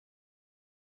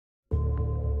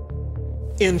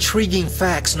Intriguing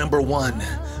facts number 1,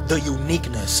 the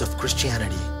uniqueness of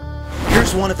Christianity.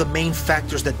 Here's one of the main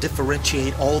factors that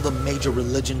differentiate all the major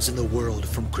religions in the world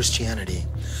from Christianity.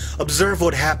 Observe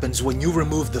what happens when you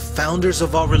remove the founders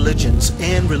of all religions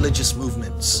and religious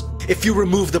movements. If you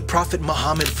remove the Prophet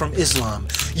Mohammed from Islam,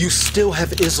 you still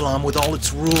have Islam with all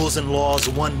its rules and laws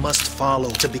one must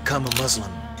follow to become a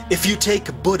Muslim. If you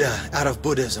take Buddha out of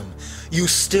Buddhism, you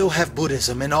still have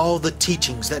Buddhism and all the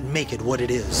teachings that make it what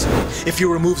it is. If you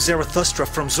remove Zarathustra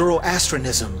from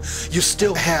Zoroastrianism, you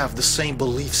still have the same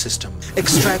belief system.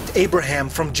 Extract Abraham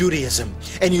from Judaism,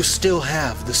 and you still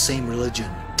have the same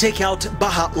religion. Take out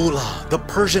Bahai-Allah, the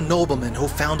Persian nobleman who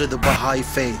founded the Baha'i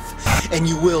faith, and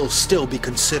you will still be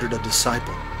considered a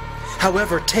disciple.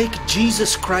 However, take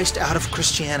Jesus Christ out of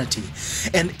Christianity,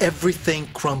 and everything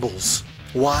crumbles.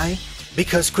 Why?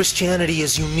 Because Christianity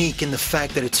is unique in the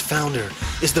fact that its founder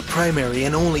is the primary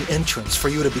and only entrance for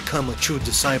you to become a true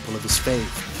disciple of his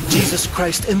faith. Jesus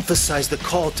Christ emphasized the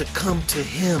call to come to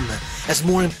him as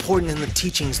more important than the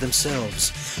teachings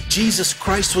themselves. Jesus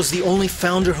Christ was the only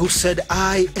founder who said,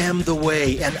 "I am the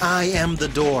way and I am the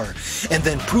door," and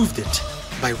then proved it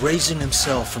by raising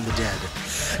himself from the dead.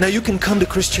 Now you can come to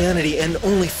Christianity and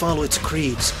only follow its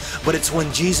creeds, but it's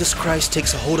when Jesus Christ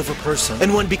takes a hold of a person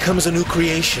and one becomes a new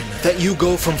creation that you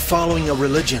go from following a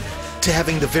religion to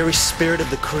having the very spirit of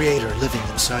the Creator living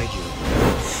inside you.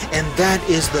 And that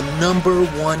is the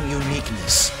 #1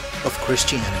 uniqueness of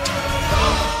Christianity.